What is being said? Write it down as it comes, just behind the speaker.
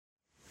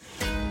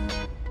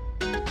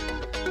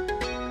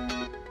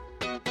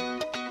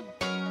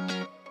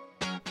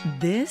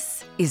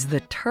This is the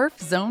Turf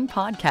Zone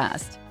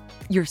Podcast,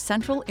 your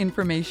central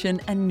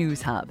information and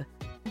news hub,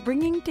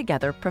 bringing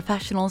together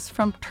professionals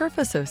from turf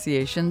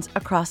associations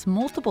across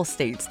multiple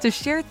states to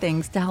share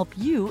things to help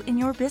you in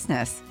your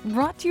business.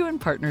 Brought to you in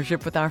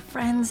partnership with our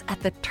friends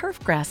at the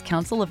Turfgrass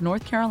Council of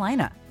North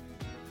Carolina.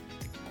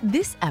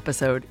 This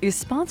episode is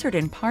sponsored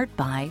in part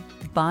by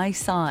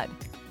Sod,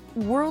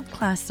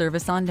 world-class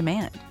service on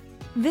demand.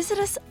 Visit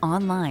us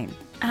online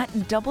at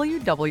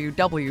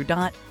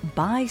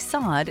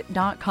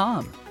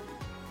www.buysod.com.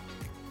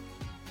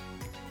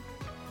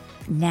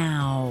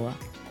 Now,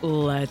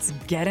 let's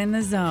get in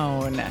the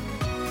zone.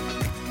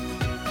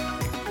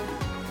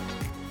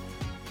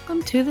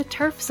 Welcome to the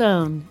Turf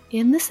Zone.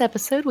 In this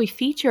episode, we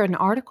feature an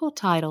article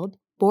titled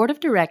Board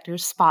of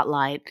Directors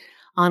Spotlight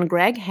on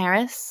Greg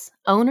Harris,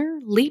 owner,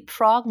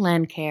 Leapfrog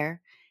Landcare,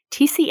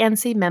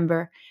 TCNC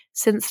member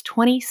since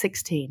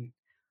 2016.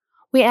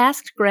 We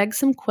asked Greg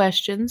some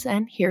questions,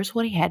 and here's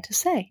what he had to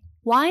say.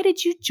 Why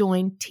did you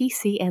join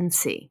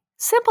TCNC?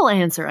 Simple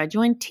answer, I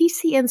joined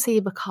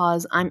TCNC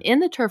because I'm in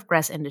the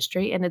turfgrass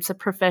industry and it's a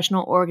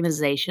professional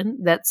organization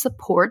that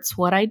supports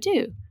what I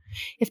do.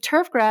 If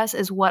turfgrass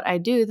is what I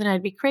do, then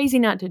I'd be crazy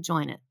not to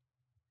join it.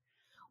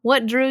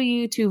 What drew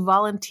you to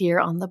volunteer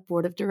on the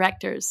board of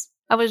directors?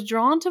 I was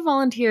drawn to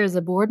volunteer as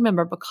a board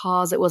member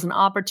because it was an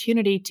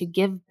opportunity to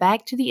give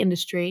back to the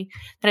industry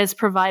that has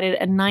provided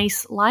a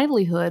nice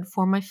livelihood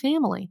for my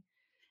family.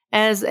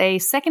 As a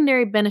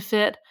secondary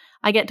benefit,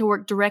 I get to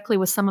work directly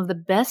with some of the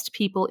best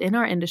people in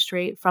our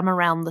industry from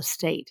around the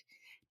state,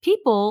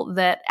 people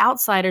that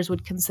outsiders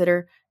would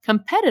consider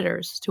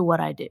competitors to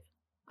what I do.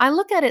 I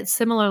look at it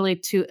similarly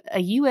to a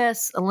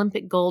U.S.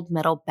 Olympic gold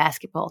medal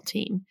basketball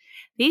team.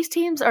 These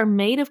teams are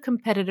made of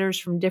competitors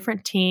from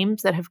different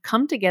teams that have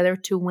come together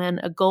to win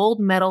a gold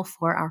medal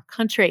for our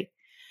country.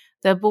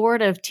 The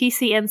board of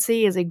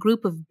TCNC is a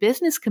group of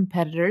business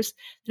competitors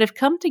that have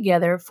come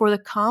together for the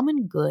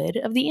common good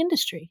of the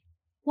industry.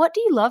 What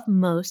do you love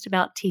most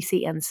about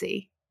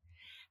TCNC?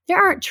 There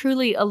aren't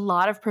truly a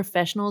lot of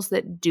professionals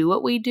that do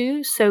what we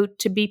do, so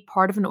to be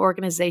part of an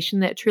organization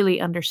that truly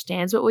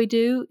understands what we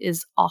do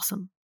is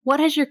awesome. What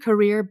has your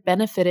career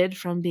benefited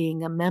from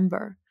being a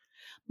member?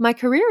 My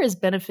career has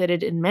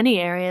benefited in many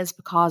areas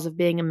because of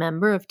being a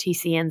member of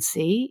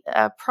TCNC.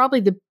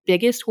 Probably the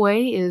biggest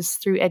way is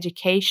through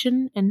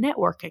education and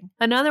networking.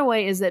 Another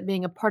way is that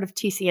being a part of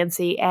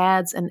TCNC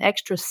adds an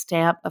extra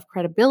stamp of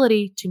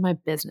credibility to my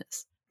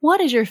business.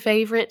 What is your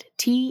favorite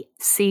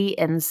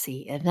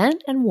TCNC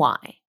event and why?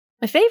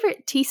 My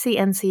favorite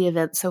TCNC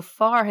event so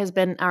far has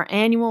been our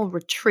annual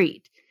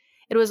retreat.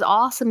 It was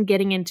awesome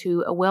getting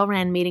into a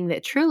well-ran meeting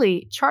that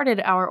truly charted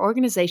our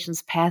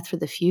organization's path for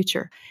the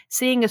future.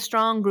 Seeing a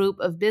strong group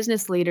of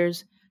business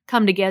leaders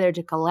come together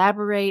to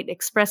collaborate,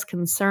 express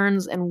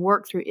concerns, and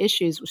work through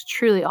issues was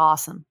truly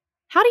awesome.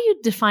 How do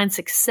you define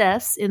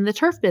success in the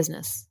turf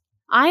business?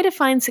 I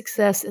define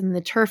success in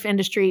the turf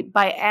industry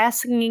by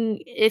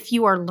asking if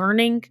you are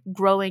learning,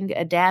 growing,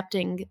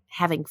 adapting,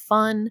 having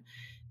fun,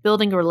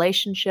 building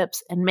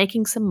relationships, and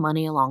making some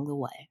money along the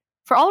way.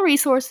 For all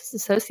resources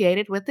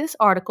associated with this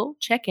article,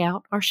 check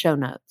out our show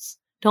notes.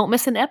 Don't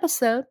miss an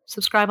episode.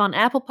 Subscribe on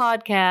Apple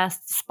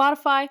Podcasts,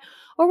 Spotify,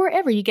 or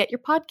wherever you get your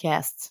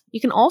podcasts.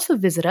 You can also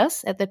visit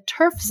us at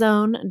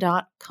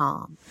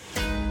theturfzone.com.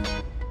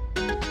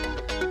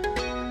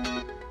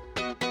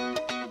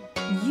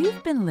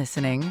 You've been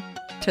listening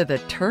to the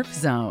Turf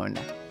Zone.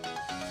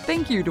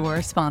 Thank you to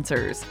our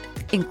sponsors,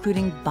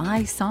 including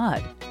By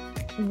Sod,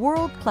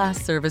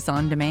 world-class service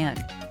on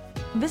demand.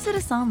 Visit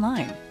us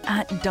online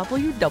at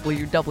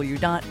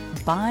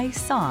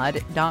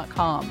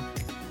www.buysod.com.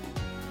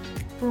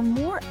 For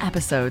more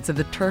episodes of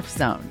the Turf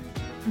Zone,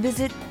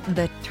 visit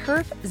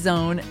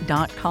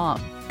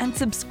theturfzone.com and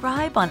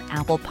subscribe on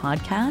Apple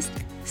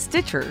Podcasts,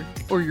 Stitcher,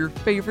 or your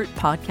favorite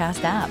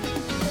podcast app.